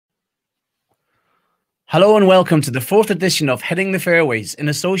Hello and welcome to the 4th edition of Hitting the Fairways in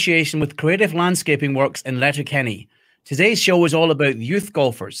association with Creative Landscaping Works in Letterkenny. Today's show is all about youth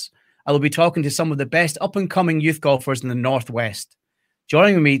golfers. I will be talking to some of the best up-and-coming youth golfers in the Northwest.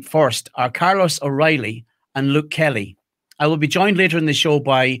 Joining me first are Carlos O'Reilly and Luke Kelly. I will be joined later in the show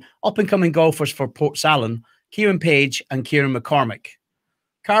by up-and-coming golfers for Portsalon, Cian Page and Ciaran McCormick.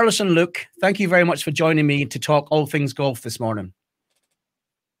 Carlos and Luke, thank you very much for joining me to talk all things golf this morning.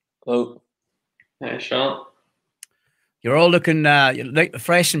 Hello. Hey, Sean. You're all looking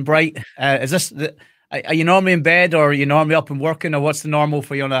fresh and bright. Is this are you normally in bed, or are you normally up and working, or what's the normal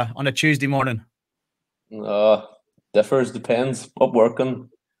for you on a Tuesday morning? Differs, depends. Up working.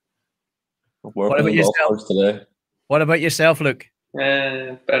 What about yourself today? What about yourself, Luke?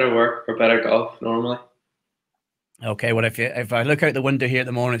 Better work or better golf normally. Okay, well, if I look out the window here at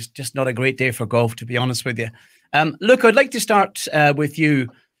the moment, it's just not a great day for golf, to be honest with you. Luke, I'd like to start with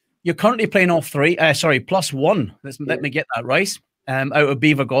you. You're currently playing off +1. Let me get that right. Out of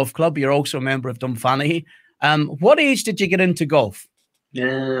Beaver Golf Club. You're also a member of Dunfanaghy. What age did you get into golf?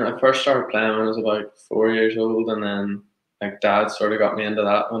 Yeah, I first started playing when I was about 4 years old, and then Dad sort of got me into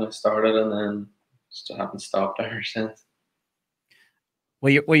that when I started, and then just haven't stopped ever since.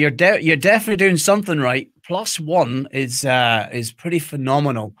 Well, you're definitely doing something right. +1 is pretty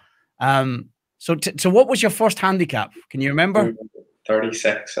phenomenal. So what was your first handicap? Can you remember?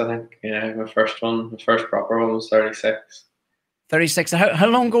 36, I think. Yeah, my first proper one was 36. 36. How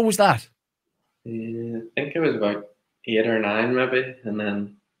long ago was that? I think it was about 8 or 9 maybe, and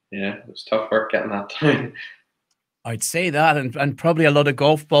then it was tough work getting that down. I'd say that, and probably a lot of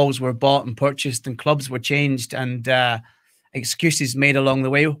golf balls were bought and purchased, and clubs were changed, and excuses made along the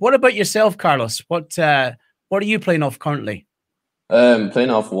way. What about yourself, Carlos? What are you playing off currently?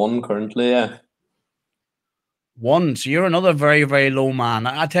 Playing off 1 currently, yeah. 1. So you're another very, very low man.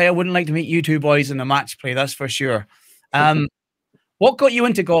 I tell you, I wouldn't like to meet you two boys in a match play, that's for sure. What got you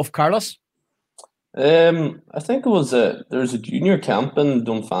into golf, Carlos? I think it was there was a junior camp in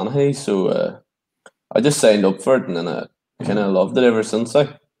Dunfanaghy, so I just signed up for it, and then I kind of loved it ever since.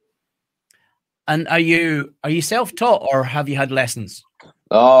 And are you self-taught, or have you had lessons?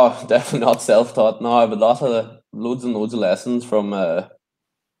 Oh, definitely not self-taught. No, I have loads and loads of lessons from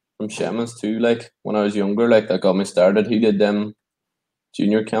Seamus too. Like when I was younger, that got me started. He did them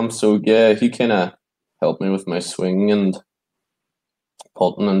junior camps, so yeah, he kind of helped me with my swing and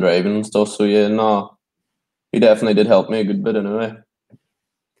putting and driving and stuff. So yeah, no, he definitely did help me a good bit anyway.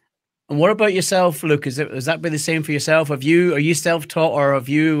 And what about yourself, Luke? Has that been the same for yourself? Are you self-taught, or have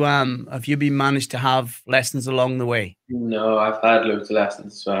you been managed to have lessons along the way? No, I've had loads of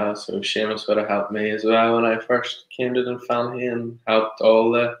lessons as well. So Seamus would have helped me as well when I first came to Dunfanaghy, and helped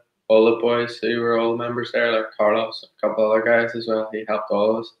all the boys who were all members there, like Carlos, a couple other guys as well. He helped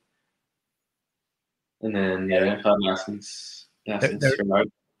all of us. And then I've had lessons throughout.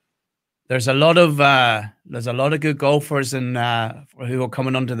 There's a lot of good golfers and who are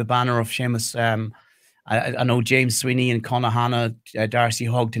coming under the banner of Seamus. I know James Sweeney and Conor Hanna, Darcy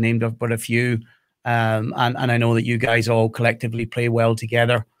Hogg, to name but a few. And I know that you guys all collectively play well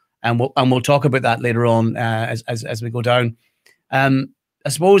together, and we'll talk about that later on as we go down. I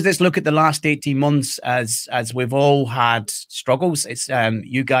suppose let's look at the last 18 months as we've all had struggles. It's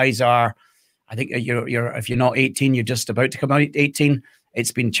you guys are, I think you're if you're not 18, you're just about to come out 18.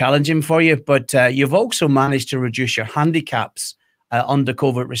 It's been challenging for you, but you've also managed to reduce your handicaps under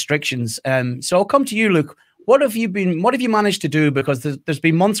COVID restrictions. So I'll come to you, Luke. What have you managed to do? Because there's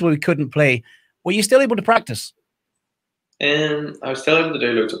been months where we couldn't play. Were you still able to practice? I was still able to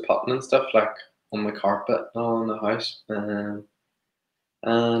do loads of putting and stuff, like on the carpet and all in the house.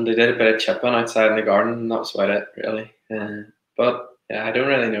 And I did a bit of chipping outside in the garden, and that was about it, really. But yeah, I don't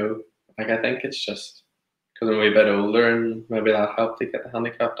really know. I think it's just because I'm a wee bit older, and maybe that helped to get the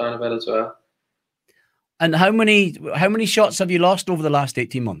handicap down a bit as well. And how many shots have you lost over the last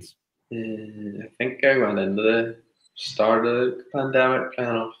 18 months? I think I went into the start of the pandemic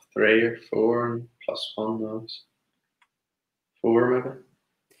playing off 3 or 4, and +1 was 4 maybe.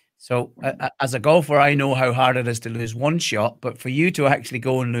 So as a golfer, I know how hard it is to lose 1 shot, but for you to actually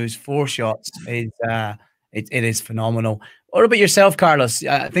go and lose 4 shots is it is phenomenal. What about yourself, Carlos?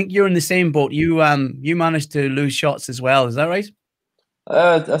 I think you're in the same boat. You managed to lose shots as well. Is that right?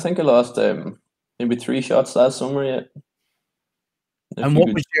 I think I lost maybe 3 shots last summer. Yeah. And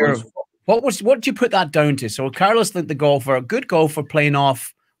what did you put that down to? So Carlos, the golfer, a good golfer playing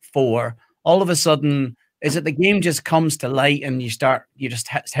off 4, all of a sudden, is it the game just comes to light and you just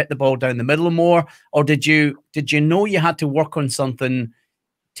hit the ball down the middle more, or did you know you had to work on something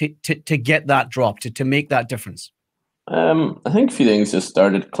to get that drop, to make that difference? I think a few things just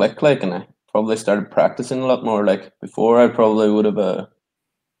started to click, and I probably started practicing a lot more. Like before, I probably would have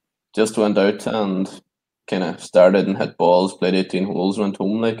just went out and kind of started and hit balls, played 18 holes, went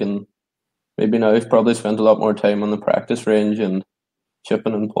home. Like, and maybe now I've probably spent a lot more time on the practice range and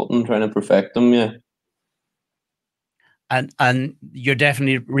chipping and putting, trying to perfect them. Yeah. And you're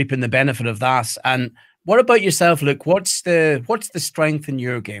definitely reaping the benefit of that. And what about yourself, Luke? What's the strength in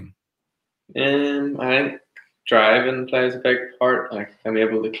your game? I think driving plays a big part. Like I'm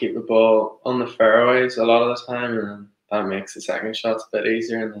able to keep the ball on the fairways a lot of the time, and that makes the second shots a bit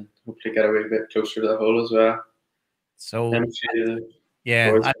easier, and then hopefully get a wee bit closer to the hole as well. So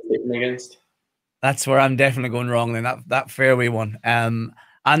yeah, against. That's where I'm definitely going wrong then. That fairway one. And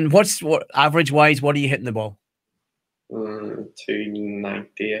what average wise? What are you hitting the ball?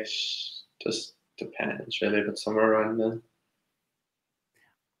 290-ish. Just depends really, but somewhere around then.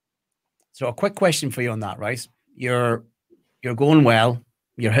 So a quick question for you on that, right? You're going well.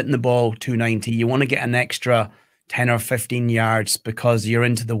 You're hitting the ball 290. You want to get an extra 10 or 15 yards because you're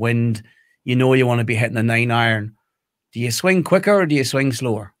into the wind. You know you want to be hitting a 9-iron. Do you swing quicker or do you swing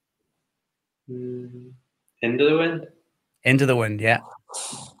slower? Into the wind. Into the wind, yeah.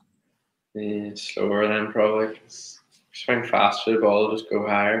 Yeah, slower then probably. Swing faster, the ball will just go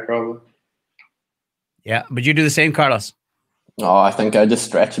higher probably. Yeah, but you do the same, Carlos? Oh, I think I just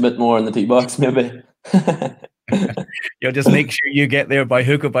stretch a bit more in the tee box, maybe. You'll just make sure you get there by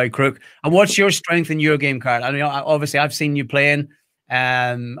hook or by crook. And what's your strength in your game, Carl? I mean, obviously, I've seen you playing.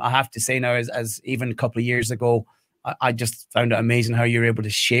 I have to say now, as even a couple of years ago, I just found it amazing how you're able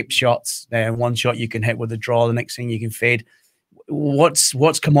to shape shots. One shot you can hit with a draw, the next thing you can fade. What's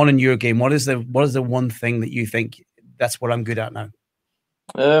come on in your game? What is the one thing that you think that's what I'm good at now?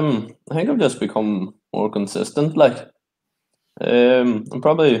 I think I've just become more consistent. Like, I'm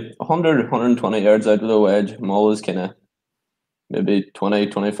probably 100, 120 yards out of the wedge. I'm always kind of maybe 20,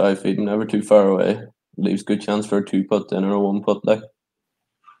 25 feet, never too far away. Leaves good chance for a 2-putt then or a 1-putt. Like,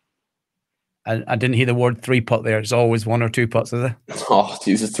 I didn't hear the word 3-putt there. It's always 1 or 2 putts, is it? Oh,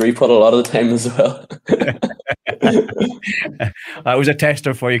 Jesus, 3-putt a lot of the time as well. That was a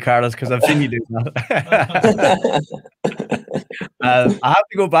tester for you, Carlos, because I've seen you do that. I have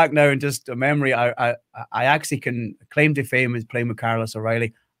to go back now and just a memory. I actually can claim to fame as playing with Carlos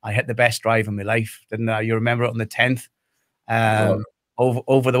O'Reilly. I hit the best drive in my life, didn't I? You remember it on the 10th,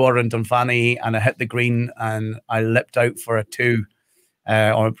 over the water in Dunfanaghy, and I hit the green and I lipped out for a 2,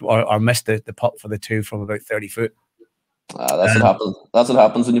 or missed the putt for the 2 from about 30 foot. That's what happens. That's what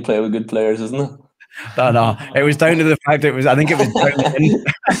happens when you play with good players, isn't it? No, it was down to the fact I think it was down in.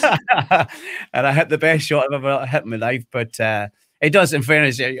 And I hit the best shot I've ever hit in my life. But it does, in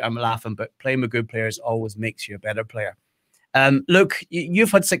fairness, I'm laughing, but playing with good players always makes you a better player. Look,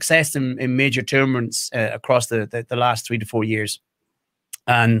 you've had success in major tournaments across the last 3 to 4 years,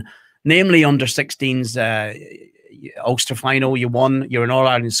 and namely under 16s, Ulster final, you won. You're an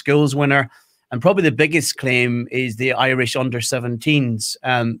All-Ireland Schools winner. And probably the biggest claim is the Irish under 17s.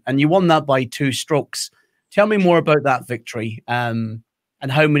 And you won that by 2 strokes. Tell me more about that victory and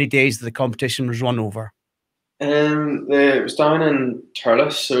how many days the competition was run over. It was down in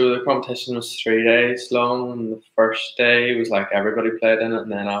Turles, so the competition was 3 days long. And the first day was like everybody played in it.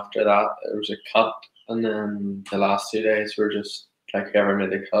 And then after that, it was a cut. And then the last 2 days were just like whoever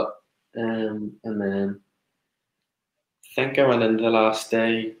made the cut. And then I think I went into the last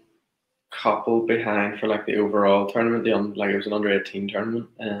day couple behind for like the overall tournament. Like it was an under 18 tournament,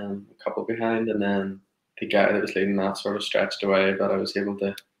 a couple behind, and then the guy that was leading that sort of stretched away, but I was able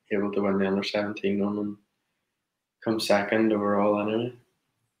to win the under 17 one and come second overall anyway.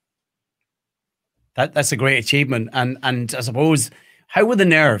 That's a great achievement, and I suppose, how were the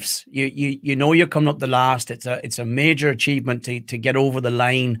nerves? You know you're coming up the last. It's a major achievement to get over the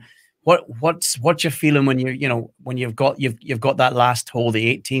line. What's your feeling when you've got that last hole,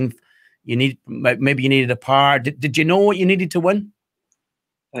 the 18th? Maybe you needed a par. Did you know what you needed to win?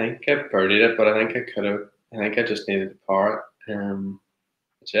 I think I birdied it, but I think I could have. I think I just needed a par.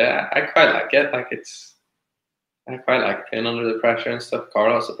 Yeah, I quite like it. Like I quite like playing under the pressure and stuff.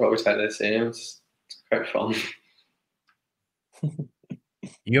 Carlos would probably say the same. It's quite fun.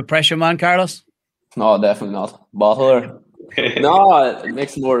 You a pressure man, Carlos? No, definitely not. Bottler. No, it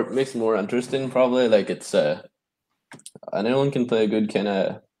makes it more interesting. Probably like it's anyone can play a good kind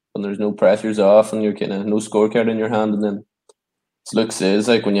of. When there's no pressures off and you're kind of no scorecard in your hand, and then as Luke says,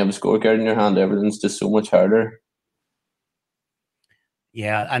 like when you have a scorecard in your hand, everything's just so much harder.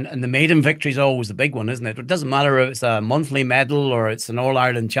 Yeah, and the maiden victory is always the big one, isn't it? It doesn't matter if it's a monthly medal or it's an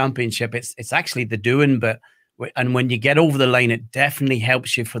All-Ireland championship. It's actually the doing, but and when you get over the line, it definitely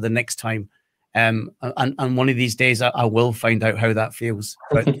helps you for the next time. And one of these days, I will find out how that feels.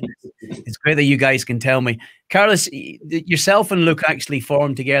 But it's great that you guys can tell me. Carlos, yourself and Luke actually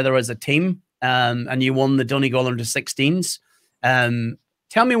formed together as a team, and you won the Donegal under-16s.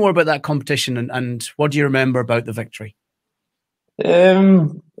 Tell me more about that competition, and what do you remember about the victory?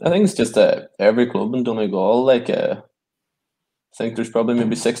 I think it's just every club in Donegal. Like, I think there's probably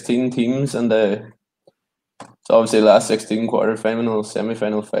maybe 16 teams, and it's obviously last 16 quarter-final,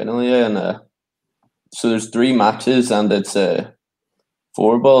 semi-final, final, yeah. And so there's 3 matches, and it's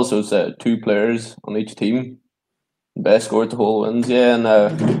 4 balls, so it's 2 players on each team. The best score at the whole wins, yeah. And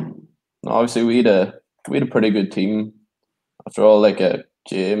obviously we had a pretty good team. After all, like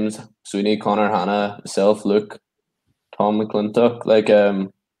James, Sweeney, Connor, Hannah, myself, Luke, Tom McClintock, like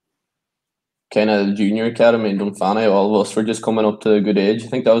kind of junior academy in Dunfanaghy, all of us were just coming up to a good age. I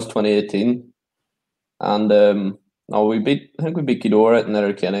think that was 2018, and I think we beat Kildare at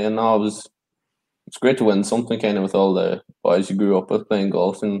Letterkenny, and it's great to win something kind of with all the boys you grew up with playing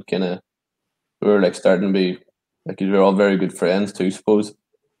golf, and kind of we were like starting to be like, we were all very good friends too, I suppose.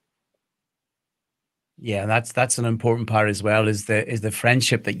 Yeah, that's an important part as well, is the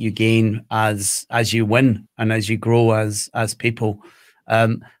friendship that you gain as you win and as you grow as people.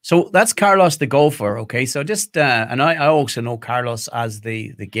 So that's Carlos the golfer, okay? So just and I also know Carlos as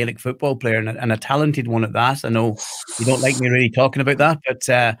the Gaelic football player, and a talented one at that. I know you don't like me really talking about that,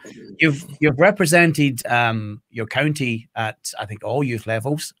 but you've represented your county at, I think, all youth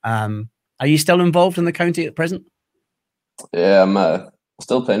levels. Are you still involved in the county at present? Yeah, I'm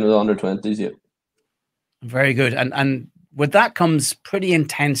still playing with the under-20s. Yeah. Very good. And with that comes pretty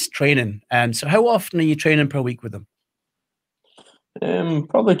intense training. So how often are you training per week with them?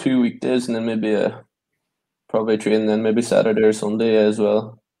 Probably 2 weekdays, and then maybe probably training then maybe Saturday or Sunday as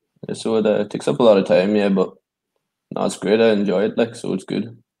well. Yeah, so it takes up a lot of time, yeah, but no, it's great. I enjoy it, like, so it's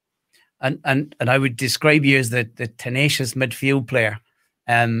good. And I would describe you as the tenacious midfield player.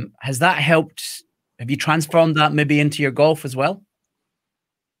 Has that helped? Have you transformed that maybe into your golf as well?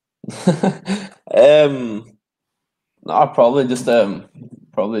 No, probably just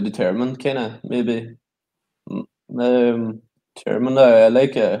probably determined, kind of maybe. Determined. I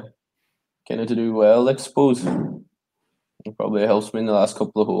like kind of to do well, I suppose. It probably helps me in the last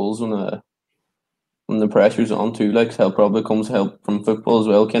couple of holes when the pressure's on too. Like, help probably comes help from football as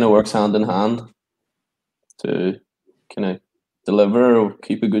well. Kind of works hand in hand to kind of deliver or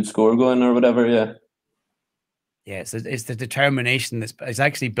keep a good score going or whatever. Yeah. Yeah, it's the determination that's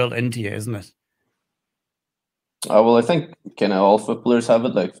actually built into you, isn't it? Well, I think kind of all footballers have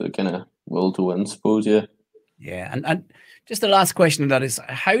it, like the kind of will to win, suppose. Yeah. Yeah, and just the last question of that is,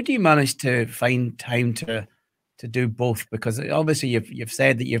 how do you manage to find time to do both? Because obviously you've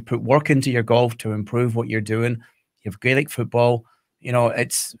said that you've put work into your golf to improve what you're doing. You have Gaelic football. You know,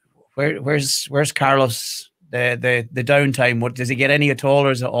 it's where's Carlos the downtime? What does he get any at all,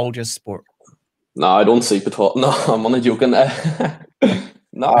 or is it all just sport? No, I don't sleep at all. No, I'm only joking.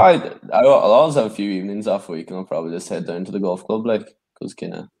 No, I'll always have a few evenings off week, and I'll probably just head down to the golf club, like, because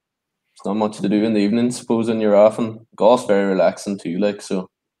kind of there's not much to do in the evening, supposing you're off, and golf's very relaxing too, like, so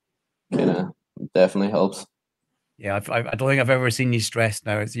kind of definitely helps. Yeah, I don't think I've ever seen you stressed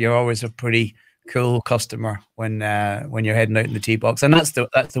now. You're always a pretty cool customer when you're heading out in the tee box, and that's the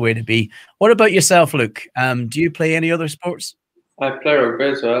way to be. What about yourself, Luke? Do you play any other sports? I play rugby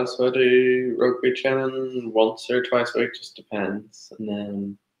as well, so I do rugby training once or twice a week, just depends. And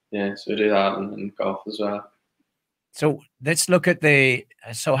then, yeah, so I do that and golf as well. So let's look at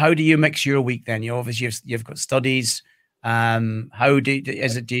so how do you mix your week then? You obviously you've got studies. How do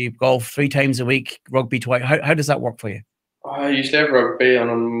you golf 3 times a week, rugby twice? How does that work for you? I usually have rugby on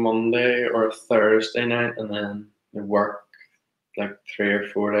a Monday or a Thursday night, and then I work like 3 or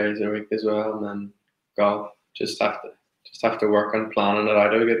 4 days a week as well, and then golf. Just have to work on planning it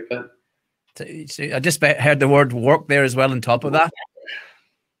out a good bit. So I just heard the word work there as well on top of that.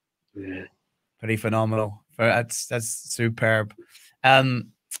 Yeah. Pretty phenomenal. That's superb.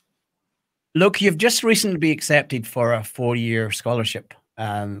 Look, you've just recently been accepted for a 4-year scholarship,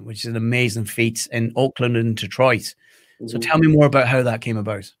 which is an amazing feat in Oakland and Detroit. So tell me more about how that came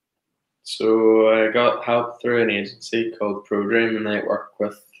about. So I got help through an agency called ProDream, and I work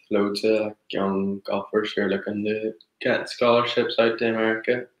with loads of young golfers who are looking to get scholarships out to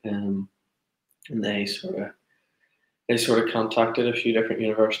America, and they sort of contacted a few different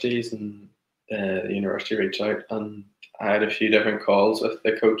universities, and the university reached out, and I had a few different calls with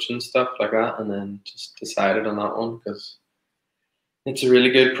the coach and stuff like that, and then just decided on that one because it's a really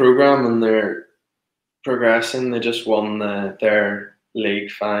good program and they're progressing. They just won their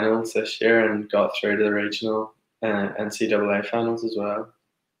league finals this year and got through to the regional NCAA finals as well.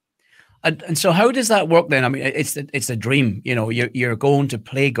 And so how does that work then? I mean, it's a dream, you know, you're going to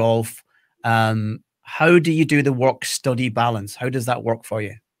play golf. How do you do the work-study balance? How does that work for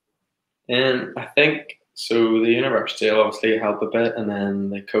you? I think so. The university will obviously help a bit, and then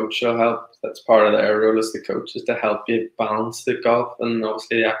the coach will help. That's part of their role as the coach, is to help you balance the golf and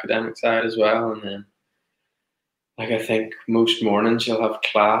obviously the academic side as well. And then, like, I think most mornings you'll have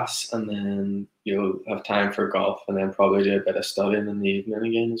class, and then you'll have time for golf, and then probably do a bit of studying in the evening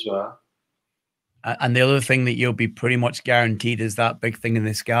again as well. And the other thing that you'll be pretty much guaranteed is that big thing in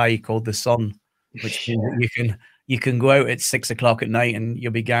the sky called the sun, which means you can go out at 6 o'clock at night and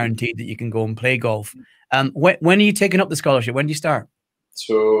you'll be guaranteed that you can go and play golf. When are you taking up the scholarship? When do you start?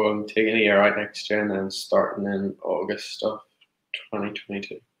 So I'm taking a year out next year and then starting in August of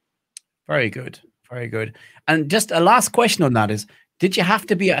 2022. Very good. Very good. And just a last question on that is, did you have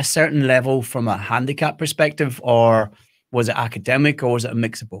to be at a certain level from a handicap perspective, or was it academic, or was it a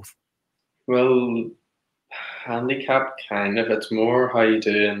mix of both? Well, handicap kind of. It's more how you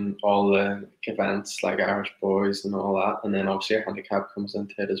do in all the events like Irish Boys and all that. And then obviously your handicap comes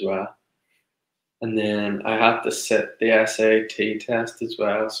into it as well. And then I had to sit the SAT test as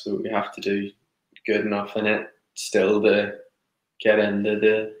well. So you have to do good enough in it still to get into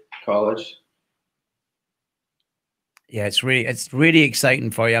the college. Yeah, it's really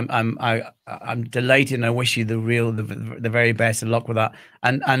exciting for you. I'm delighted, and I wish you the very best of luck with that.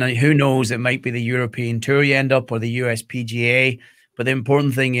 And who knows, it might be the European Tour you end up, or the USPGA. But the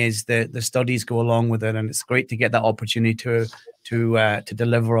important thing is that the studies go along with it, and it's great to get that opportunity to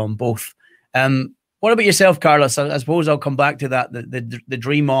deliver on both. What about yourself, Carlos? I suppose I'll come back to that. The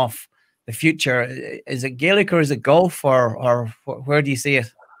dream of the future, is it Gaelic or is it golf, or where do you see it?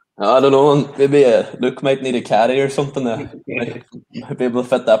 I don't know. Maybe Luke might need a caddy or something to might be able to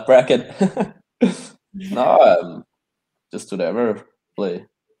fit that bracket. No, just whatever. Play.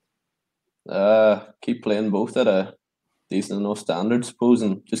 Keep playing both at a decent enough standard, suppose,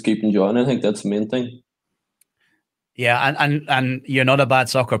 and just keep enjoying it. I think that's the main thing. Yeah, and you're not a bad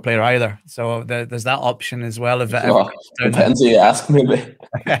soccer player either, so there's that option as well. If it depends who you ask, maybe.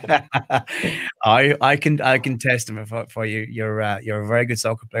 I can testify for you. You're a very good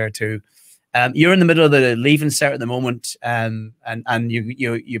soccer player too. You're in the middle of the leaving cert at the moment, and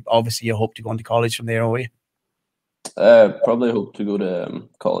you obviously you hope to go into college from there, are you? Probably hope to go to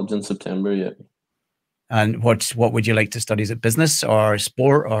college in September. Yeah. And what would you like to study? Is it business or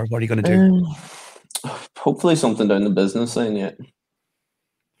sport, or what are you going to do? Hopefully something down the business line. Yeah.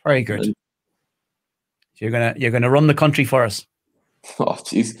 Very good. So you're gonna run the country for us. Oh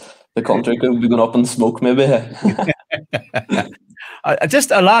jeez, the country could be going up in smoke, maybe.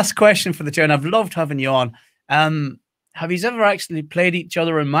 Just a last question for the chair, and I've loved having you on. Have you ever actually played each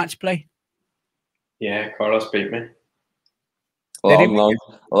other in match play? Yeah, Carlos beat me.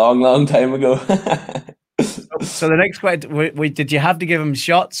 Long time ago. So the next question, did you have to give him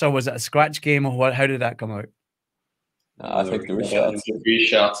shots, or was it a scratch game, or what? How did that come out? I think there were shots. A few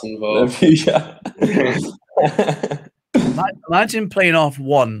shots involved. Imagine playing off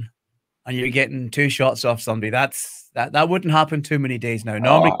one, and you're getting 2 shots off somebody. That wouldn't happen too many days now.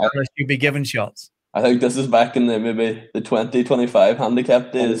 Normally, you'd be given shots. I think this is back in maybe the 20-25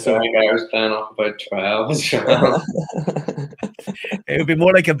 handicap days. So I was playing off about 12 as well. It would be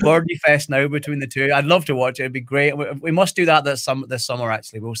more like a birdie fest now between the two. I'd love to watch it. It'd be great. We must do that this summer.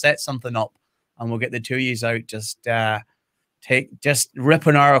 Actually, we'll set something up, and we'll get the 2 of you out. Just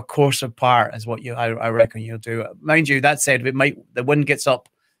ripping our course apart is what I reckon you'll do. Mind you, that said, the wind gets up.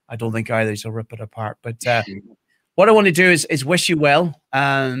 I don't think either shall rip it apart. But what I want to do is wish you well.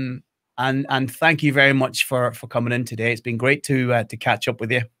 And thank you very much for coming in today. It's been great to catch up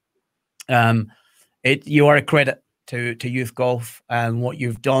with you. You are a credit to youth golf and what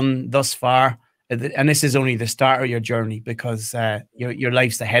you've done thus far. And this is only the start of your journey, because your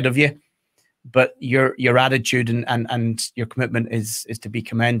life's ahead of you. But your attitude and your commitment is to be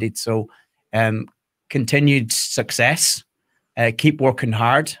commended. So continued success. Keep working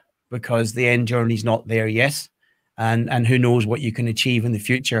hard, because the end journey's not there yet. And who knows what you can achieve in the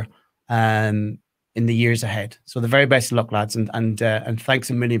future. In the years ahead. So the very best of luck, lads, and thanks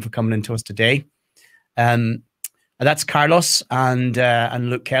a million for coming in to us today. That's Carlos and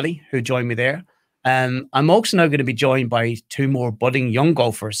Luke Kelly, who joined me there. I'm also now going to be joined by 2 more budding young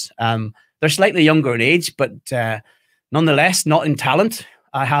golfers. They're slightly younger in age, but nonetheless not in talent.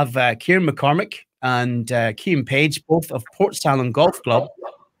 I have Ciaran McCormick and Cian Page, both of Portsalon Golf Club.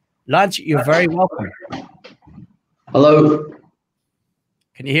 Lads, you're very welcome. Hello.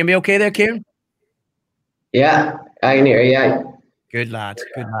 Can you hear me okay there, Ciaran? Yeah, I can hear you. Good lad,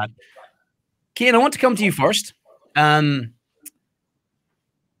 good lad. Cian, I want to come to you first.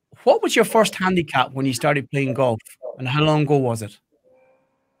 what was your first handicap when you started playing golf, and how long ago was it?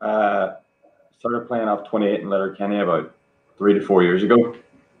 Started playing off 28 in Letterkenny about 3 to 4 years ago.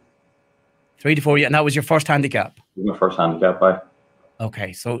 3 to 4 years, and that was your first handicap? It was my first handicap by.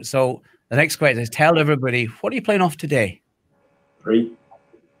 Okay, so the next question is, tell everybody, what are you playing off today? 3.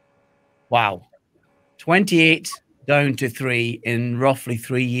 Wow. 28 down to 3 in roughly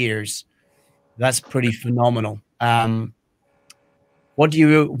 3 years. That's pretty phenomenal. What do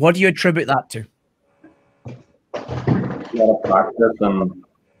you attribute that to? A lot of practice and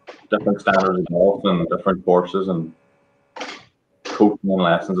different standards of golf and different courses and coaching and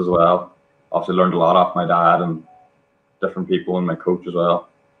lessons as well. Obviously learned a lot off my dad and different people and my coach as well.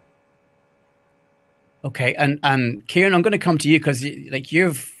 Okay, and Ciaran, I'm going to come to you because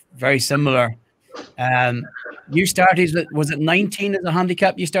you're very similar. You started, was it 19 as a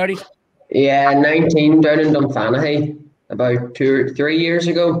handicap you started? Yeah, 19 down in Dunfanaghy about 2 or 3 years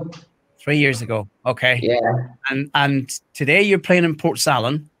ago. 3 years ago. Okay. Yeah. And today you're playing in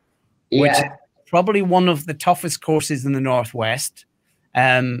Portsalon, which is probably one of the toughest courses in the Northwest.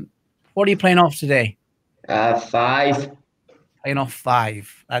 What are you playing off today? 5. Playing off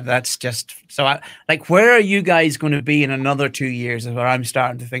 5. That's just so. Where are you guys going to be in another 2 years? Is where I'm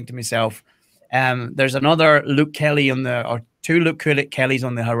starting to think to myself. There's another Luke Kelly or 2 Luke Kellys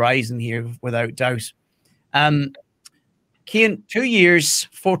on the horizon here, without doubt. Cian, 2 years,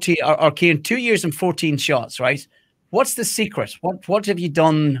 14, or Cian, 2 years and 14 shots, right? What's the secret? What have you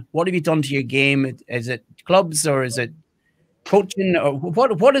done? What have you done to your game? Is it clubs or is it coaching? Or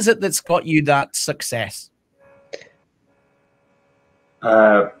what is it that's got you that success?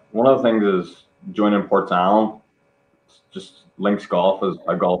 One of the things is joining Portsalon. Just links golf as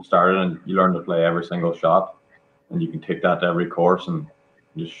a golf started, and you learn to play every single shot, and you can take that to every course and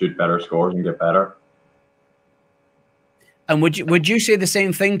just shoot better scores and get better. And would you say the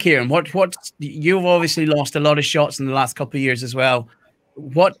same thing, Ciaran? What you've obviously lost a lot of shots in the last couple of years as well.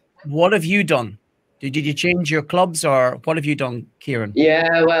 What have you done? Did you change your clubs, or what have you done, Ciaran?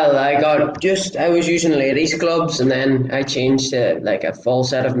 Yeah, well, I was using ladies' clubs, and then I changed to like a full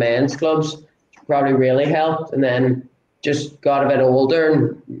set of men's clubs, which probably really helped. And then just got a bit older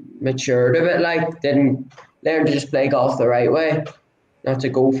and matured a bit, didn't learn to just play golf the right way, not to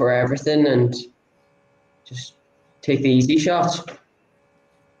go for everything and just take the easy shots.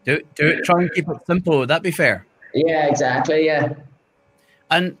 Do it. Try and keep it simple. Would that be fair? Yeah, exactly. Yeah.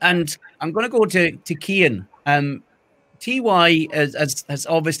 And I'm going to go to Cian. TY has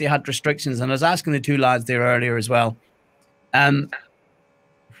obviously had restrictions, and I was asking the 2 lads there earlier as well.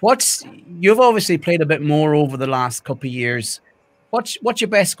 You've obviously played a bit more over the last couple of years. What's your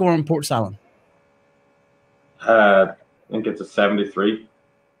best score in Portsalon? I think it's a 73.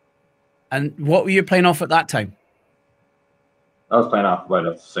 And what were you playing off at that time? I was playing off about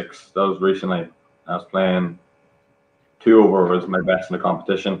a 6. That was recently. I was playing 2 over was my best in the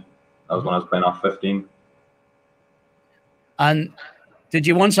competition. That was when I was playing off 15. And did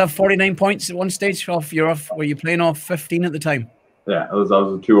you once have 49 points at one stage were you playing off 15 at the time? Yeah, that was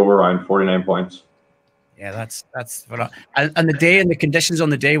a 2 over round, 49 points. Yeah, that's and the day and the conditions on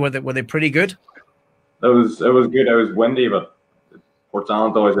the day, were they pretty good? It was good. It was windy, but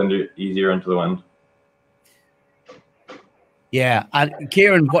Portsalon's always easier into the wind. Yeah, and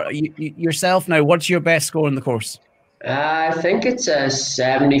Ciaran, yourself now? What's your best score in the course? I think it's a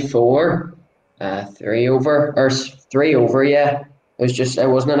 74, 3 over or 3 over. Yeah, I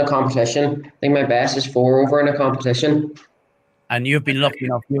wasn't in a competition. I think my best is 4 over in a competition. And you've been lucky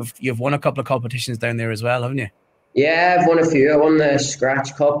enough. You've won a couple of competitions down there as well, haven't you? Yeah, I've won a few. I won the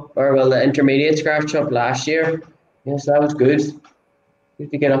Scratch Cup, the Intermediate Scratch Cup last year. Yes, that was good.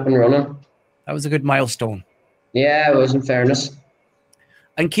 Good to get up and running. That was a good milestone. Yeah, it was, in fairness.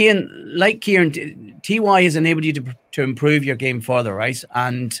 And Cian, like Ciaran, TY has enabled you to improve your game further, right?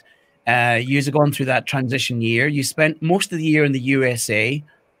 And you've gone through that transition year. You spent most of the year in the USA.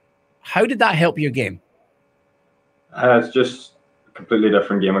 How did that help your game? It's just a completely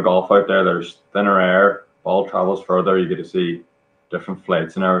different game of golf out there. There's thinner air, ball travels further. You get to see different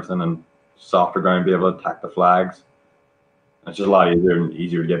flights and everything, and softer ground, be able to attack the flags. It's just a lot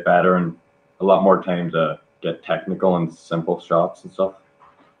easier to get better, and a lot more time to get technical and simple shots and stuff.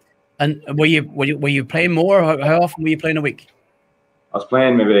 And were you playing more? How often were you playing a week? I was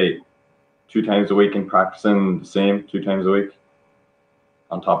playing maybe 2 times a week and practicing the same 2 times a week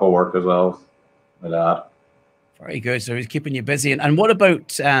on top of work as well with that. Very good. So he's keeping you busy. And what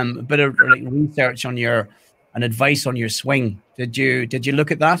about a bit of research on and advice on your swing? Did you look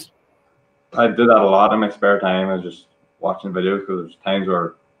at that? I did that a lot in my spare time. I was just watching videos because there's times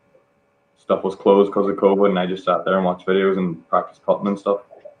where stuff was closed because of COVID, and I just sat there and watched videos and practiced putting and stuff.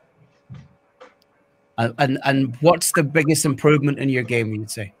 And what's the biggest improvement in your game, you'd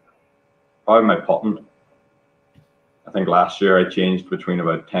say? Probably my putting. I think last year I changed between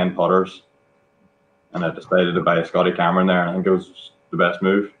about 10 putters, and I decided to buy a Scotty Cameron there, and I think it was the best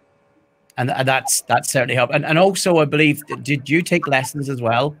move. And that's certainly helped. And also, I believe, did you take lessons as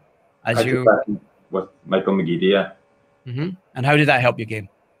well? I took lessons with Michael McGeady, yeah. And how did that help your game?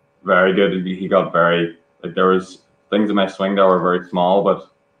 Very good. He got very, like, there was things in my swing that were very small, but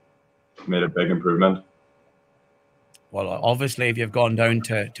made a big improvement. Well, obviously, if you've gone down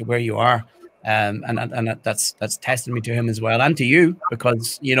to where you are, and that's testimony to him as well, and to you,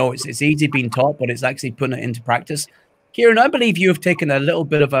 because you know it's easy being taught, but it's actually putting it into practice. Ciaran, I believe you have taken a little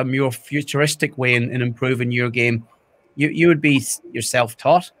bit of a more futuristic way in improving your game. You would be yourself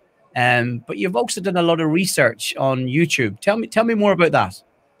taught, but you've also done a lot of research on YouTube. Tell me more about that.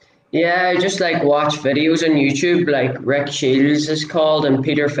 Yeah, I just like watch videos on YouTube, like Rick Shields is called, and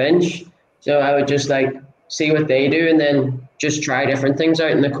Peter Finch. So I would just like see what they do and then just try different things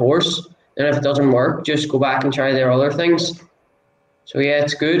out in the course. And if it doesn't work, just go back and try their other things. So yeah,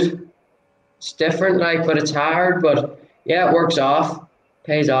 it's good. It's different, like, but it's hard. But yeah, it works off,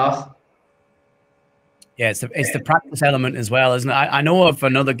 pays off. Yeah, it's the practice element as well, isn't it? I know of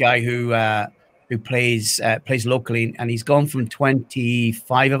another guy who plays locally, and he's gone from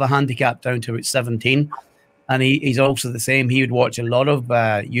 25 of a handicap down to 17, and he's also the same. He would watch a lot of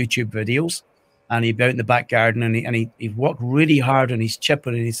YouTube videos, and he'd be out in the back garden, and he worked really hard on his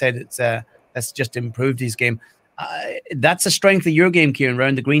chipping, and he said that's just improved his game. That's a strength of your game, Ciaran,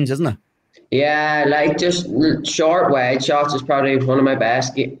 around the greens, isn't it? Yeah, like just short wedge shots is probably one of my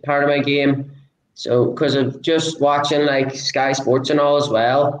best part of my game. So because of just watching like Sky Sports and all as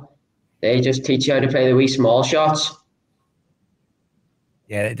well, they just teach you how to play the wee small shots.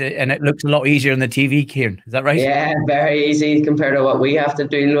 Yeah, and it looks a lot easier on the TV, Ciaran. Is that right? Yeah, very easy compared to what we have to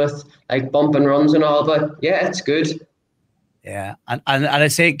deal with, like bump and runs and all. But yeah, it's good. Yeah, and I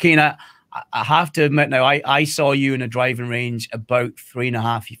say, Ciaran, I have to admit now, I saw you in a driving range about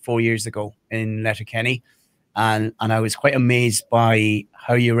 3.5-4 years ago in Letterkenny, and I was quite amazed by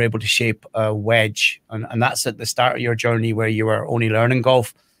how you were able to shape a wedge, and that's at the start of your journey where you were only learning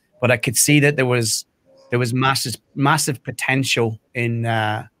golf. But I could see that there was massive potential in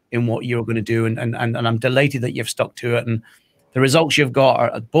what you were going to do, and I'm delighted that you've stuck to it. And the results you've got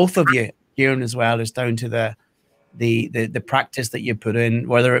are, both of you, Ciaran as well, is down to the practice that you put in,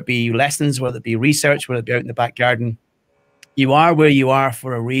 whether it be lessons, whether it be research, whether it be out in the back garden. You are where you are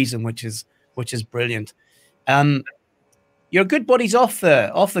for a reason, which is brilliant. You're good buddies off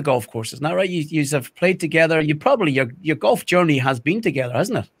the golf course, isn't that right? You have played together. You probably your golf journey has been together,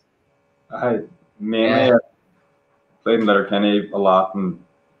 hasn't it? I mainly played in Letterkenny a lot, and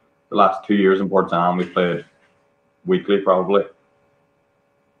the last 2 years in Portsalon we played weekly probably.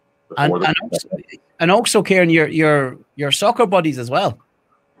 And also, Ciaran, your soccer buddies as well.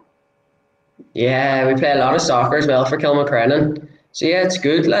 Yeah, we play a lot of soccer as well for Kilmacrennan. So yeah, it's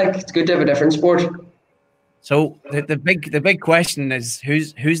good. Like, it's good to have a different sport. So the big question is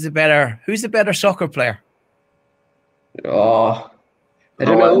who's the better soccer player? Oh, I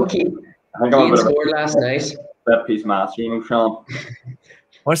don't know. Keane scored last night. Set piece master, you know, Sean.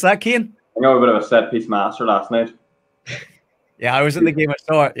 What's that, Cian? I think I'm a bit of a set piece master last night. Yeah, I was in the game. I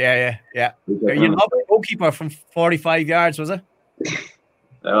saw it. Yeah. You're not a goalkeeper from 45 yards, was it? Yeah,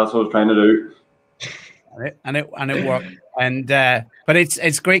 that's what I was trying to do. And it worked. And but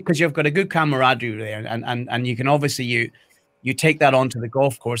it's great because you've got a good camaraderie there, and you can obviously you take that onto the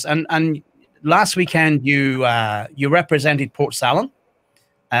golf course. And last weekend you represented Portsalon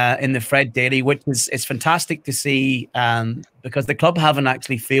in the Fred Daly, which is fantastic to see, because the club haven't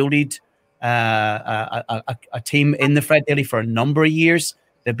actually fielded a team in the Fred Daly for a number of years.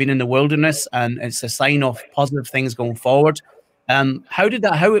 They've been in the wilderness, and it's a sign of positive things going forward.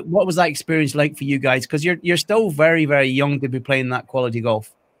 What was that experience like for you guys? Because you're still very, very young to be playing that quality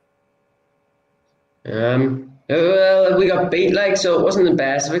golf. Well, we got beat, like, so it wasn't the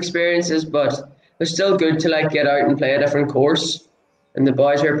best of experiences, but it was still good to like get out and play a different course. And the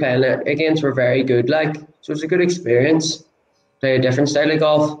boys we were playing it against were very good, like, so it was a good experience. Play a different style of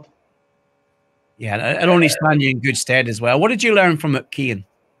golf. Yeah, it only stand you in good stead as well. What did you learn from it, Cian?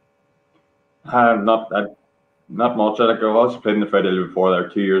 Not much. I've also played in the Fred Daly before there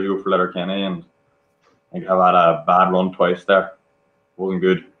 2 years ago for Letterkenny, and I think I've had a bad run twice there. Wasn't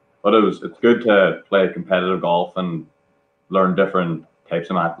good, but it's good to play competitive golf and learn different types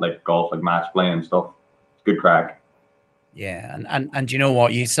of golf, like match play and stuff. It's good crack. Yeah, and you know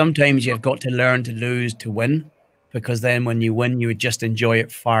what? Sometimes you've got to learn to lose to win, because then when you win, you would just enjoy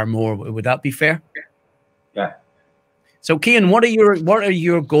it far more. Would that be fair? Yeah. So, Cian, what are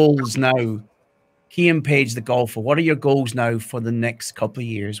your goals now Cian Page, the golfer, what are your goals now for the next couple of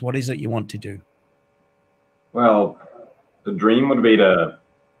years? What is it you want to do? Well, the dream would be to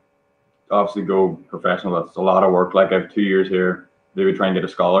obviously go professional. That's a lot of work. Like, I have 2 years here. Maybe try and get a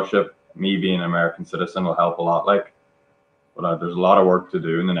scholarship. Me being an American citizen will help a lot. Like, but there's a lot of work to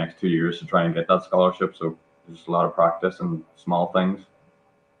do in the next 2 years to try and get that scholarship. So there's a lot of practice and small things.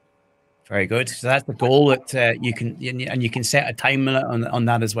 Very good. So that's the goal that you can set a time limit on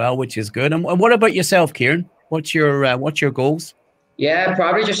that as well, which is good. And what about yourself, Ciaran? What's your goals? Yeah,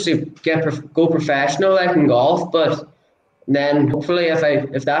 probably just to go professional like in golf, but then hopefully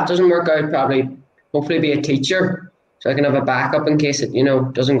if that doesn't work out, hopefully be a teacher so I can have a backup in case it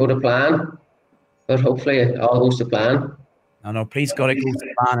doesn't go to plan. But hopefully it all goes to plan. No, please God, it goes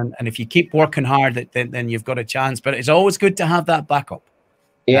to plan. And if you keep working hard, then you've got a chance. But it's always good to have that backup.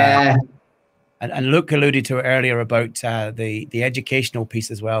 Yeah. And Luke alluded to it earlier about the educational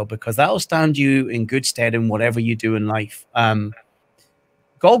piece as well, because that'll stand you in good stead in whatever you do in life.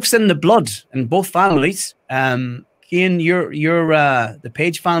 Golf's in the blood in both families. Cian, the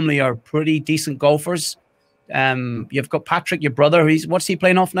Page family are pretty decent golfers. You've got Patrick, your brother. What's he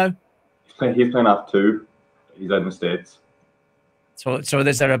playing off now? He's playing off 2. He's out in the States. So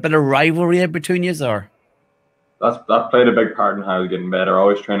is there a bit of rivalry between you, or? That played a big part in how I was getting better.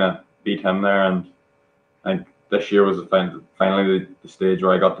 Always trying to beat him there, and I think this year was finally the stage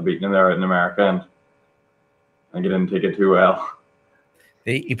where I got to beat him there out in America, and I think he didn't take it too well.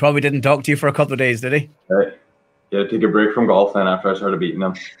 He probably didn't talk to you for a couple of days, did he? Yeah, take a break from golf then after I started beating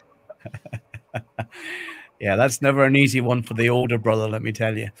him. Yeah, that's never an easy one for the older brother, let me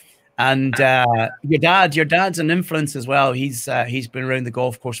tell you. And your dad's an influence as well. He's been around the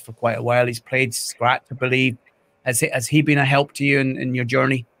golf course for quite a while. He's played scratch, I believe. Has he been a help to you in your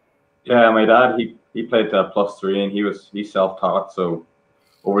journey? Yeah, my dad, he played +3, and he's self-taught. So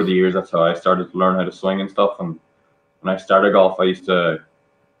over the years, that's how I started to learn how to swing and stuff. And when I started golf, I used to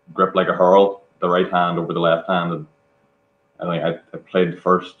grip like a hurl, the right hand over the left hand. And I played the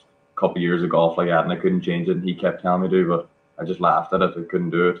first couple of years of golf like that, and I couldn't change it. And he kept telling me to, but I just laughed at it. I couldn't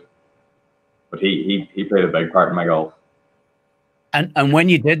do it. But he played a big part in my golf. And when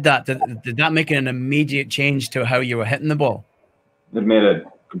you did that, did that make an immediate change to how you were hitting the ball? It made a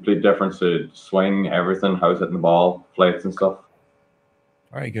complete difference to swing, everything, how I was hitting the ball, flights and stuff.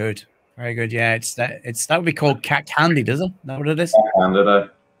 Very good. Very good. Yeah, that would be called cack-handed, is it? Is that what it is? Cack-handed,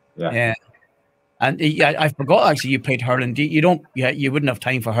 yeah. Yeah. And I forgot actually you played hurling. You wouldn't have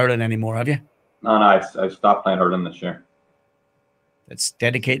time for hurling anymore, have you? No, I stopped playing hurling this year. It's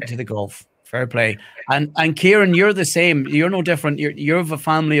dedicated to the golf. Fair play. And Ciaran, you're the same. You're no different. You're of a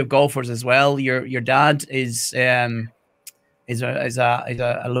family of golfers as well. Your dad is a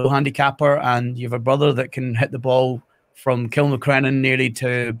low handicapper, and you have a brother that can hit the ball from Kilmacrennan nearly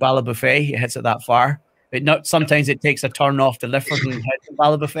to Ballabouffay. He hits it that far. Sometimes it takes a turn off the Lifford and head to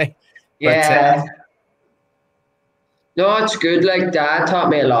Ballabouffay. Yeah. No, it's good. Like, Dad taught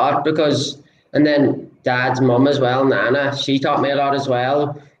me a lot and then Dad's mum as well, Nana, she taught me a lot as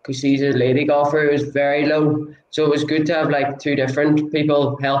well because she's a lady golfer who was very low. So it was good to have like 2 different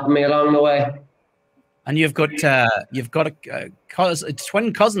people helping me along the way. And you've got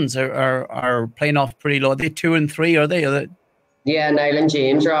twin cousins are playing off pretty low. Are they 2 and 3? Are they? Yeah, Niall and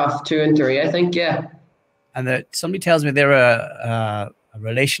James are off 2 and 3, I think. Yeah. And somebody tells me they're a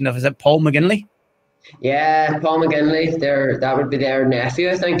relation of, is it Paul McGinley? Yeah, Paul McGinley. That would be their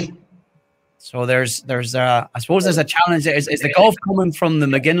nephew, I think. So there's I suppose there's a challenge. Is the golf coming from the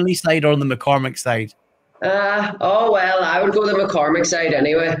McGinley side or the McCormick side? Oh well, I would go the McCormick side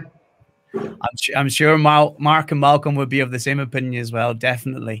anyway. I'm sure Mark and Malcolm would be of the same opinion as well.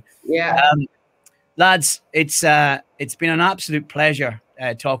 Definitely. Yeah. Lads, it's been an absolute pleasure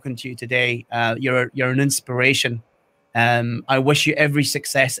talking to you today. You're an inspiration. I wish you every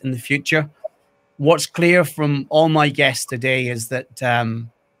success in the future. What's clear from all my guests today is that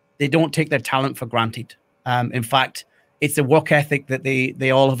they don't take their talent for granted. In fact, it's the work ethic that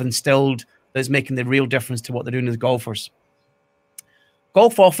they all have instilled that's making the real difference to what they're doing as golfers.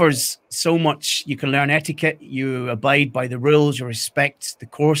 Golf offers so much. You can learn etiquette, you abide by the rules, you respect the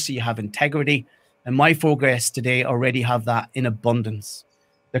course, you have integrity. And my 4 guests today already have that in abundance.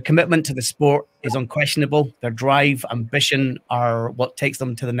 Their commitment to the sport is unquestionable. Their drive, ambition are what takes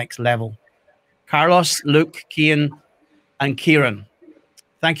them to the next level. Carlos, Luke, Cian, and Ciaran,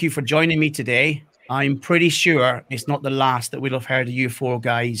 thank you for joining me today. I'm pretty sure it's not the last that we'll have heard of you 4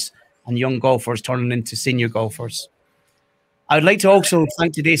 guys and young golfers turning into senior golfers. I'd like to also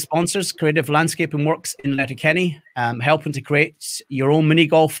thank today's sponsors, Creative Landscaping Works in Letterkenny, helping to create your own mini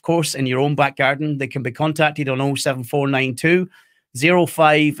golf course in your own back garden. They can be contacted on 07492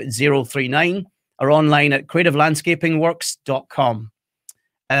 05039 or online at creativelandscapingworks.com.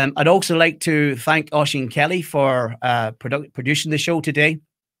 I'd also like to thank Oisin Kelly for producing the show today.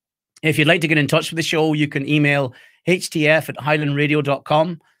 If you'd like to get in touch with the show, you can email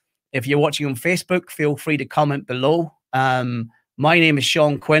htf@highlandradio.com. If you're watching on Facebook, feel free to comment below. My name is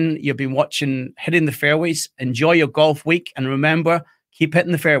Sean Quinn. You've been watching Hitting the Fairways. Enjoy your golf week, and remember, keep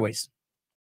hitting the fairways.